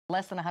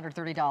less than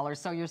 $130.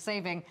 So you're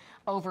saving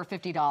over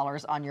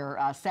 $50 on your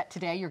set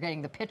today. You're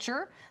getting the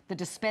pitcher, the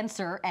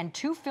dispenser, and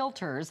 2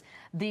 filters.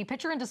 The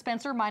pitcher and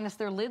dispenser, minus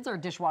their lids, are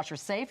dishwasher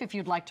safe if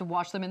you'd like to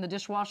wash them in the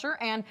dishwasher.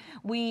 And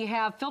we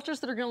have filters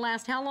that are going to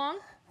last how long?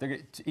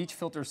 Each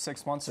filter is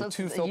 6 months, so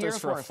 2 filters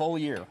for a full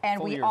year.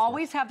 And we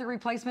always have the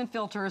replacement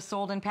filters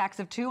sold in packs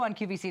of 2 on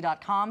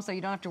QVC.com, so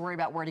you don't have to worry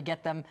about where to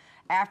get them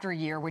after a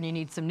year when you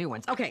need some new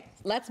ones. Okay,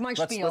 let's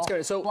spiel. Let's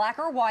go. So, black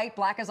or white?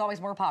 Black is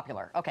always more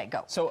popular. Okay,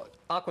 go. So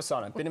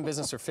Aquasana, been in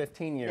business for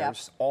 15 years.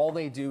 Yep. All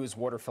they do is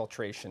water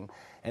filtration,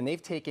 and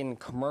they've taken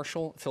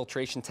commercial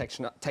filtration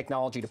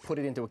technology to put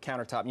it into a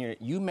countertop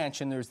unit. You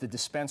mentioned there's the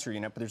dispenser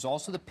unit, but there's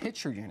also the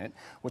pitcher unit,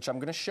 which I'm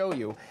going to show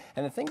you.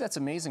 And the thing that's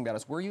amazing about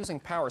it is we're using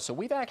power. So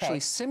we've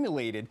actually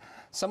simulated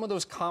some of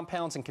those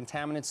compounds and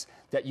contaminants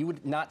that you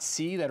would not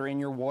see that are in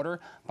your water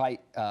by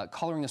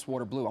coloring this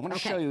water blue. I'm going to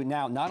show you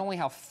now not only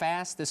how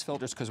fast this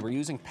filters, because we're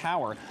using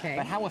power,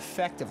 but how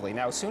effectively.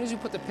 Now, as soon as you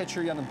put the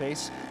pitcher on the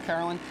base,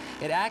 Carolyn,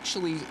 it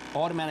actually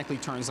automatically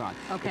turns on.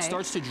 It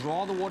starts to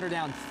draw the water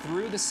down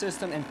through the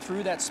system and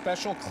through that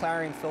special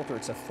Clarion filter.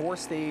 It's a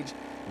 4-stage,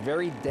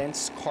 very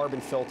dense carbon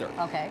filter.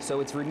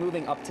 So it's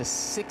removing up to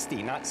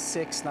 60, not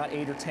 6, not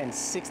 8 or 10,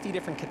 60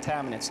 different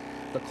contaminants,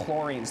 the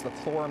chlorines, the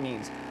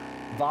chloramines,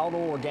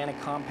 volatile organic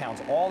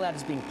compounds. All that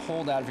is being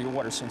pulled out of your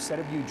water. So instead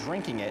of you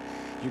drinking it,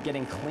 you're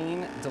getting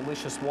clean,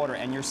 delicious water.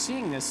 And you're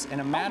seeing this in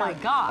a matter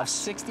of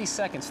 60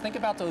 seconds. Think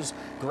about those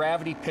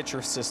gravity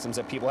pitcher systems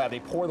that people have. They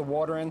pour the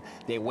water in,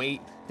 they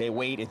wait,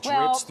 it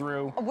drips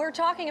through. We're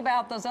talking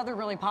about those other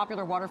really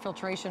popular water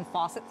filtration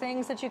faucet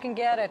things that you can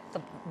get at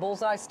the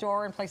Bullseye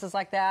store and places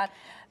like that.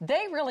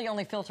 They really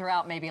only filter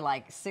out maybe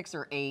like 6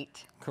 or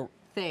 8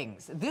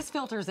 things. This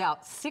filters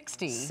out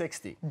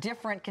 60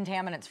 different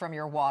contaminants from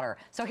your water.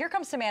 So here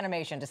comes some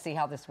animation to see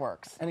how this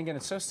works. And again,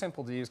 it's so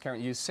simple to use,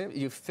 Karen.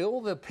 You fill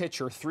the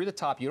pitcher through the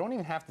top. You don't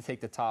even have to take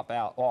the top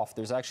off.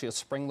 There's actually a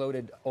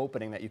spring-loaded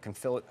opening that you can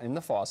fill it in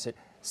the faucet.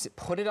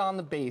 Put it on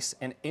the base,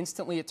 and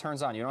instantly it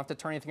turns on. You don't have to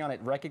turn anything on.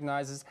 It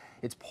recognizes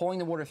it's pulling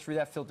the water through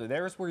that filter.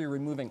 There's where you're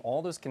removing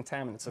all those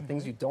contaminants, the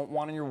things you don't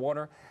want in your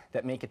water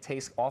that make it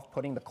taste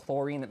off-putting, the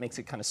chlorine that makes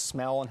it kind of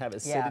smell and have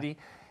acidity.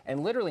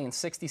 And literally in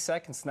 60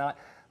 seconds, not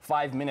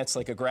 5 minutes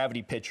like a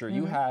gravity pitcher,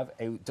 you have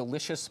a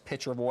delicious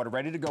pitcher of water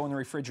ready to go in the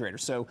refrigerator.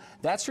 So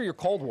that's for your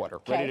cold water,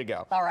 ready to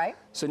go. All right.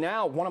 So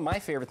now one of my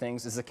favorite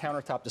things is the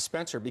countertop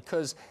dispenser,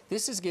 because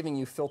this is giving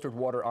you filtered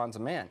water on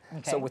demand.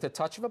 So with a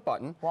touch of a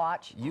button,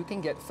 you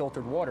can get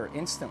filtered water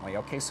instantly.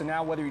 So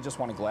now whether you just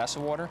want a glass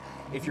of water,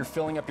 if you're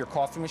filling up your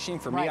coffee machine,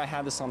 for me, I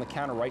have this on the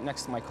counter right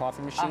next to my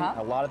coffee machine.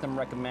 A lot of them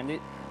recommend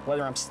it.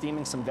 Whether I'm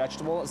steaming some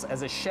vegetables,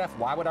 as a chef,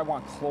 why would I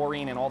want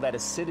chlorine and all that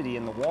acidity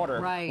in the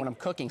water when I'm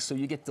cooking? So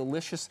you get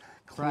delicious,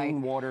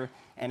 clean water,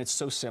 and it's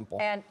so simple.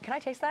 And can I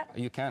taste that?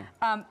 You can.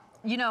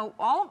 You know,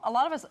 a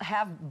lot of us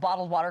have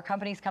bottled water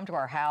companies come to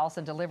our house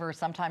and deliver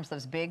sometimes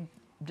those big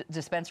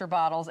dispenser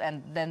bottles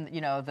and then, you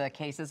know, the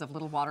cases of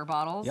little water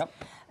bottles.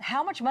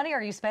 How much money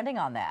are you spending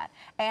on that?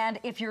 And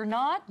if you're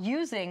not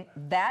using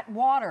that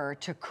water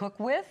to cook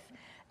with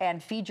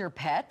and feed your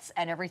pets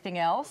and everything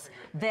else,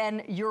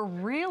 then you're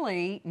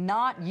really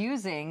not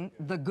using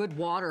the good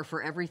water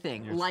for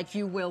everything like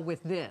you will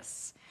with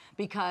this.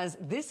 Because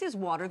this is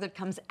water that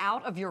comes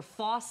out of your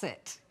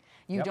faucet.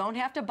 You don't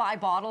have to buy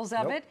bottles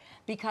of it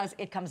because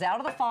it comes out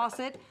of the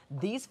faucet.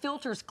 These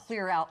filters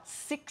clear out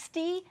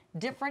 60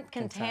 different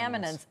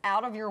contaminants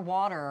out of your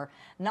water.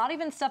 Not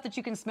even stuff that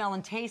you can smell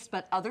and taste,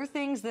 but other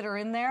things that are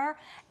in there,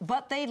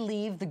 but they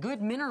leave the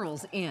good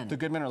minerals in. The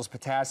good minerals,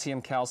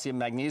 potassium, calcium,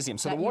 magnesium.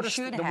 So the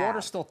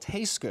water still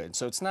tastes good.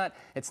 So it's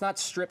not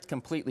stripped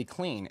completely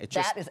clean.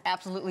 That is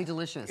absolutely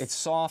delicious. It's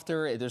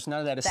softer. There's none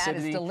of that acidity.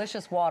 That is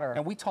delicious water.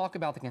 And we talk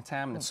about the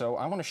contaminants. So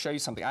I want to show you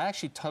something. I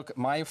actually took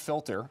my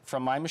filter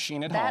from my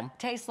machine at home. That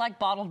tastes like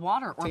bottled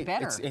water or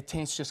better. It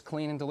tastes just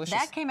clean and delicious.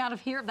 That came out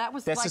of here. That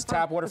was this is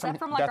tap water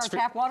from like our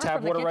tap water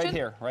from the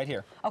kitchen? right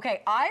here.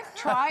 Okay, I've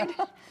tried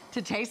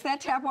to taste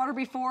that tap water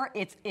before.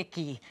 It's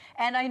icky.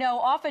 And I know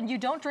often you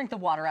don't drink the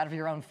water out of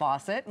your own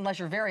faucet unless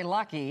you're very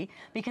lucky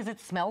because it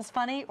smells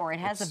funny or it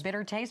has a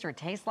bitter taste or it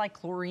tastes like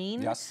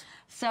chlorine.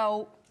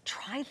 So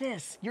try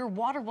this. Your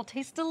water will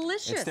taste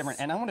delicious. It's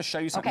different. And I want to show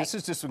you something. This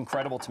is just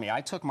incredible to me.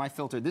 I took my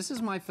filter. This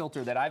is my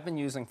filter that I've been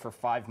using for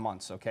 5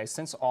 months,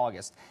 since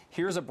August.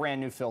 Here's a brand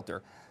new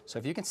filter. So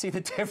if you can see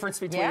the difference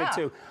between the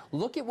two,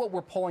 look at what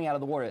we're pulling out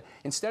of the water.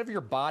 Instead of your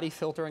body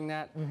filtering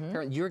that,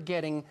 you're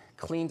getting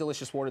clean,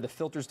 delicious water. The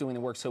filter's doing the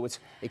work, so it's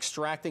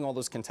extracting all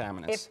those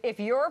contaminants. If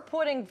you're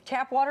putting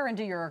tap water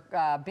into your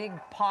big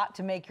pot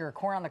to make your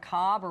corn on the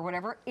cob or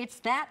whatever, it's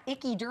that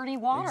icky, dirty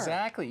water.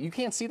 Exactly. You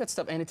can't see that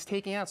stuff, and it's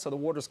taking out, so the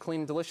water's clean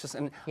and delicious.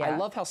 And I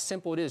love how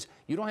simple it is.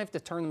 You don't have to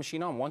turn the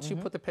machine on. Once you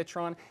put the pitcher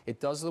on, it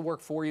does the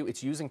work for you.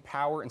 It's using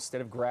power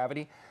instead of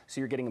gravity,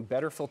 so you're getting a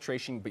better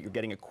filtration, but you're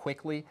getting it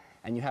quickly,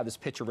 and you have this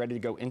pitcher ready to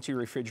go into your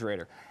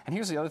refrigerator. And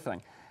here's the other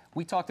thing.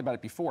 We talked about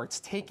it before. It's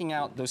taking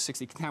out those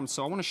 60 contaminants.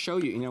 So I want to show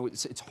you,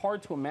 it's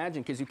hard to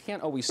imagine because you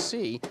can't always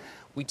see.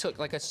 We took,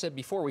 like I said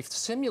before, we've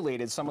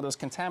simulated some of those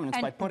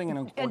contaminants by putting in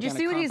an organic And you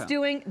see what he's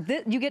doing?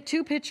 You get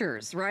 2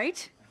 pitchers,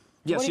 right?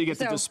 Yeah, so you get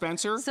the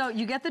dispenser. So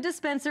you get the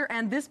dispenser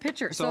and this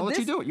pitcher. So I'll let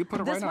you do it. You put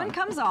it right on. This one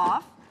comes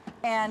off,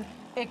 and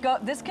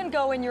this can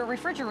go in your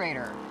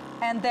refrigerator.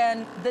 And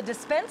then the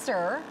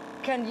dispenser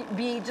can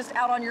be just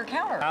out on your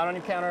counter. Out on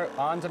your counter,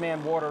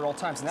 on-demand water at all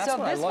times, and that's what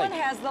I like. So this one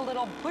has the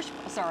little push,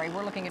 sorry,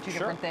 we're looking at two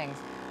different things.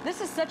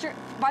 This is such a,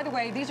 by the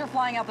way, these are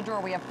flying out the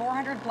door. We have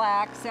 400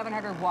 black,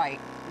 700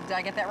 white. Did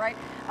I get that right?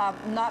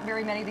 Not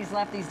very many of these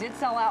left. These did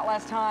sell out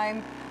last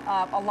time.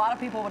 A lot of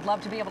people would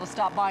love to be able to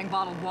stop buying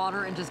bottled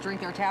water and just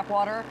drink their tap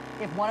water.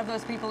 If one of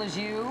those people is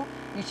you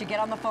should get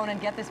on the phone and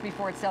get this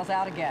before it sells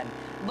out again.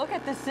 Look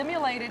at the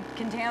simulated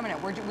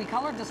contaminant. We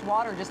colored this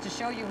water just to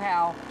show you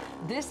how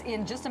this,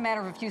 in just a matter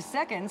of a few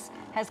seconds,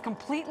 has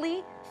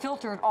completely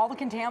filtered all the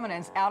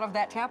contaminants out of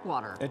that tap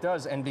water. It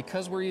does, and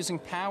because we're using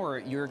power,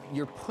 you're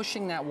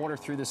pushing that water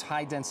through this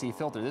high-density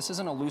filter. This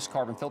isn't a loose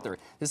carbon filter.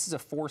 This is a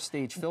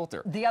 4-stage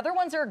filter. The other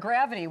ones are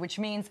gravity, which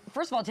means,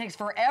 first of all, it takes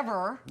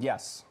forever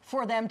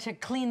for them to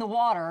clean the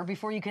water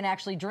before you can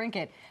actually drink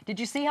it. Did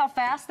you see how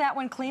fast that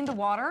one cleaned the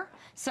water?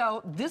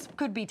 So this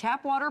could be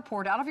tap water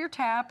poured out of your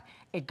tap.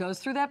 It goes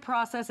through that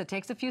process. It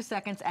takes a few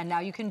seconds, and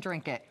now you can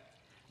drink it.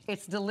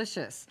 It's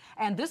delicious.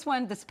 And this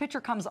one, this pitcher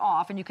comes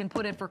off, and you can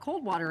put it for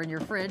cold water in your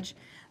fridge.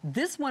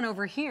 This one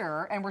over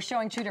here, and we're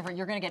showing two different,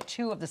 you're gonna get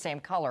two of the same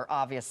color,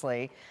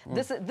 obviously.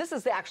 This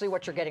is actually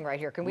what you're getting right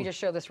here. Can we just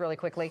show this really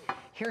quickly?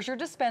 Here's your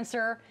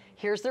dispenser.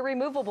 Here's the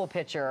removable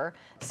pitcher.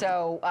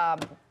 So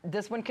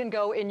this one can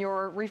go in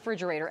your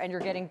refrigerator, and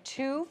you're getting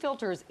two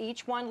filters.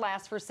 Each one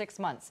lasts for 6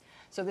 months.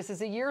 So this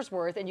is a year's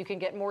worth, and you can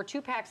get more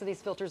 2 packs of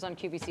these filters on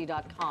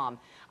QVC.com.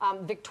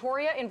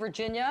 Victoria in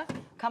Virginia,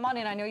 come on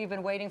in. I know you've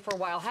been waiting for a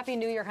while. Happy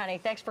New Year, honey.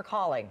 Thanks for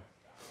calling.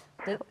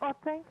 Well,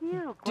 thank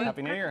you.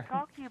 Happy New Year. Good to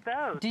talk to you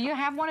both. Do you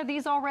have one of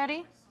these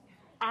already?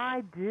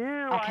 I do.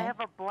 Okay. I have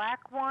a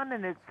black one,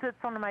 and it sits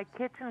on my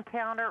kitchen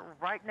counter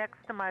right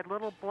next to my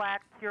little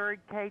black Keurig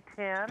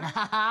K10.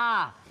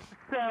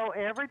 So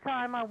every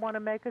time I want to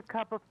make a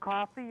cup of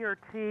coffee or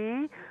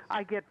tea,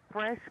 I get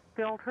fresh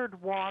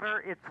filtered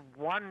water. It's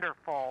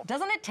wonderful.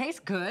 Doesn't it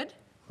taste good?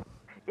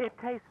 It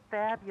tastes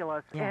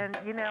fabulous. Yeah. And,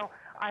 you know,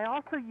 I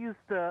also use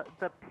the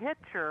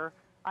pitcher.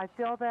 I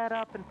fill that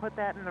up and put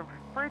that in the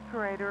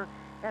refrigerator,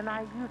 and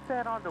I use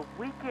that on the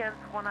weekends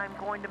when I'm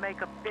going to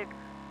make a big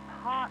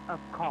pot of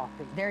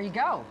coffee. There you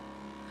go.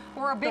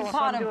 Or a big so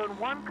pot if I'm of... doing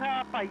 1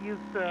 cup, I use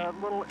the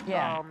little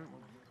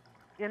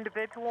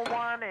individual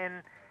one,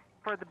 and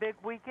for the big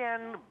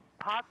weekend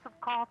pots of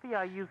coffee,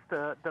 I use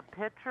the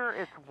pitcher.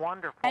 It's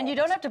wonderful. And you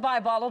don't have to buy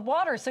bottled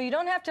water, so you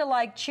don't have to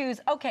like choose,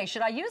 okay,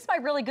 should I use my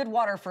really good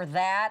water for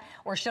that,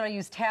 or should I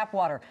use tap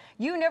water?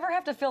 You never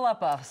have to fill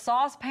up a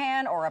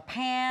saucepan or a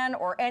pan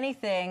or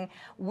anything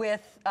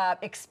with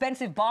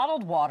expensive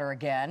bottled water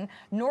again,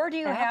 nor do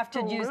you have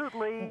to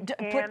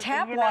put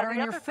tap water in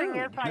your food.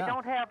 The other thing is I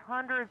don't have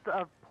hundreds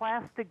of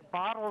plastic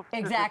bottles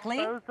to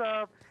dispose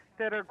of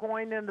that are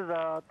going into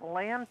the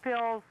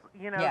landfills,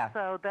 you know,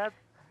 so that's,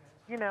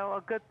 you know,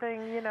 a good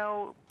thing, you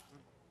know,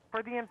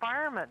 for the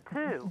environment,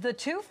 too. The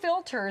 2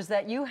 filters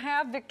that you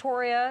have,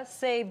 Victoria,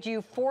 saved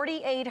you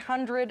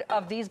 4,800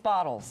 of these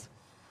bottles.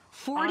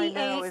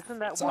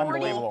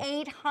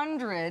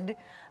 4,800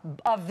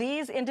 of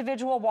these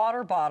individual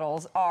water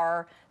bottles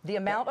are the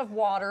amount of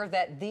water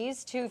that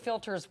these 2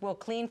 filters will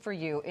clean for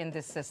you in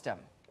this system.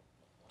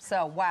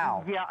 So,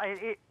 wow. Yeah,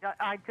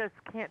 I just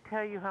can't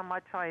tell you how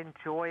much I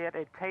enjoy it.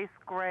 It tastes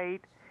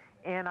great.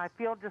 And I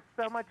feel just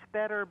so much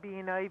better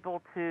being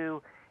able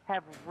to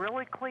have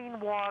really clean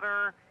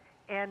water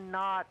and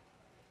not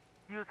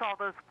use all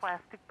those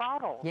plastic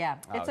bottles. Yeah,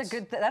 it's a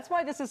good, that's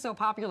why this is so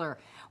popular.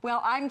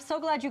 Well, I'm so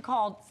glad you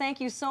called. Thank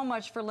you so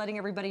much for letting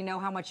everybody know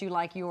how much you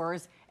like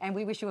yours. And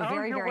we wish you a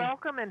very, you're very...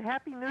 welcome, and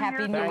Happy New Year.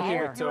 Happy New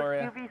Year,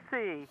 Victoria.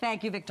 QVC.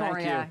 Thank you,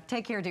 Victoria. Thank you.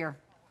 Take care, dear.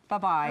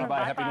 Bye-bye.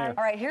 Bye-bye. Happy New Year.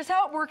 All right, here's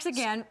how it works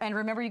again. And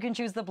remember, you can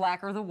choose the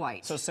black or the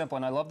white. So simple,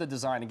 and I love the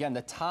design. Again,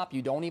 the top,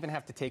 you don't even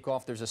have to take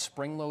off. There's a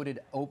spring-loaded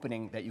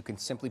opening that you can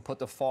simply put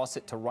the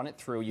faucet to run it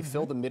through. You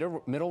fill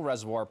the middle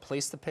reservoir,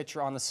 place the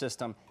pitcher on the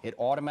system. It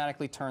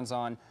automatically turns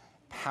on,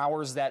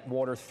 powers that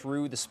water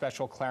through the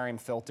special Clarion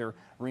filter,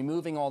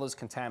 removing all those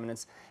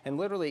contaminants. And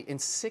literally, in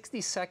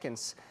 60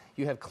 seconds,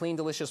 you have clean,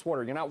 delicious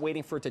water. You're not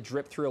waiting for it to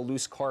drip through a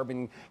loose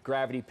carbon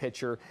gravity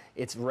pitcher.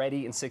 It's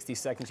ready in 60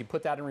 seconds. You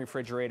put that in the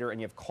refrigerator,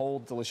 and you have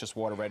cold, delicious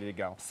water ready to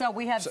go. So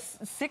we have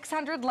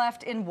 600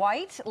 left in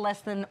white,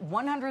 less than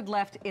 100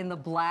 left in the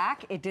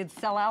black. It did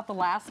sell out the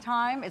last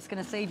time. It's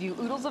going to save you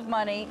oodles of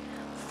money.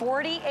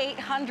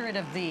 4,800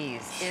 of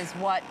these is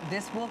what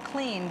this will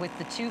clean with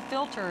the 2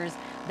 filters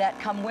that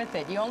come with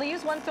it. You only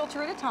use 1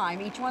 filter at a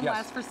time. Each one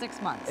lasts for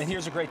 6 months. And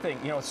here's a great thing.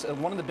 You know, it's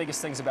one of the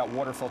biggest things about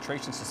water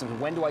filtration systems.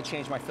 When do I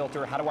change my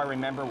filter? How do I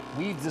remember?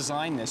 We've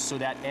designed this so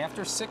that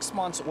after 6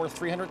 months or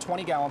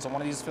 320 gallons on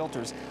one of these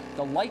filters,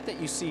 the light that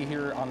you see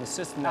here on the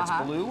system that's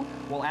blue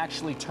will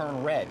actually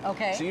turn red.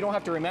 Okay. So you don't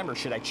have to remember,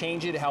 should I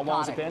change it? How long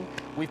has it been?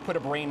 We've put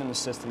a brain in the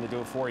system to do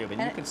it for you, but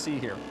you can see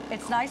here.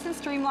 It's nice and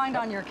streamlined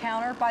on your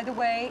counter. By the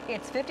way,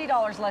 it's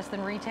 $50 less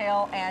than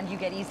retail, and you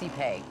get easy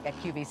pay at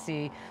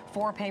QVC.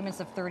 4 payments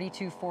of of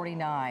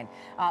 $32.49.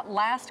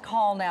 Last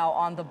call now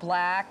on the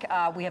black.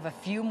 We have a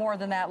few more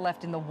than that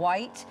left in the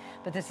white,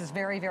 but this is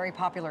very, very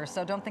popular,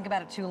 so don't think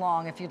about it too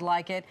long if you'd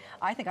like it.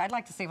 I think I'd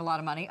like to save a lot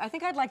of money. I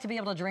think I'd like to be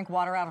able to drink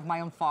water out of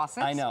my own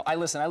faucet. I know.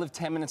 Listen, I live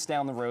 10 minutes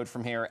down the road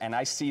from here, and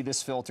I see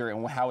this filter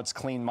and how it's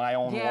cleaned my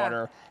own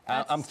water.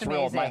 I'm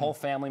thrilled. Amazing. My whole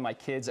family, my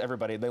kids,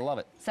 everybody, they love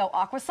it. So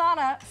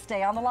Aquasana,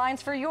 stay on the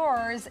lines for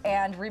yours,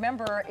 and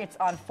remember, it's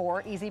on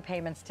 4 easy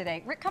payments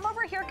today. Rick, come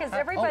over here because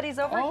everybody's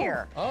over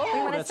here. We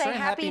want to say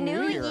Happy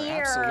New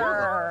Year.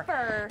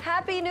 Absolutely.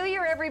 Happy New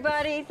Year,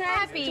 everybody.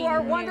 Thanks to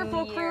our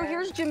wonderful crew.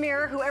 Here's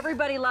Jameer, who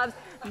everybody loves.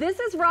 This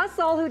is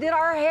Russell, who did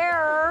our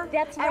hair.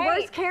 That's right. And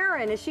where's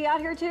Karen? Is she out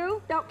here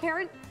too? No,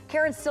 Karen?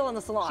 Karen's still in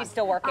the salon. She's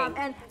still working.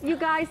 And you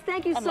guys,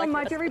 thank you so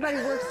much. Everybody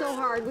works so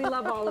hard. We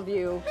love all of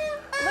you.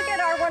 Look at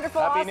our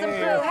wonderful, awesome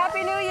crew.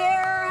 Happy New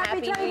Year.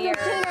 Happy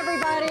 2015,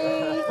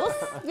 everybody.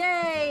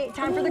 Yay.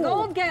 Time for the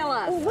gold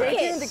gala.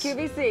 Stay tuned to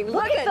QVC.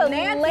 Look at the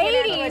Nancy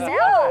ladies.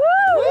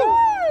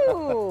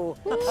 Woo!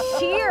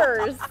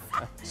 Cheers.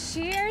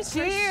 Cheers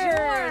for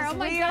sure. Oh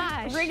my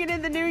gosh. Bringing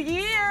in the new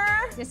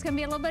year. It's going to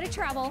be a little bit of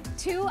trouble.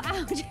 2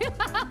 hours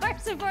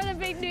before the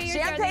big New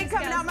Year. Champagne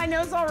coming out my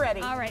nose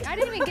already. All right. I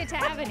didn't even get to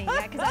have any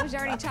yet because I was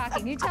already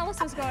talking. You tell us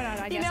what's going on.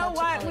 I guess You know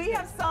what? We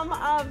have some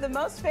of the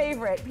most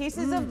favorite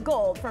pieces of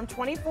gold from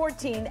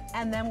 2014,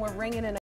 and then we're ringing in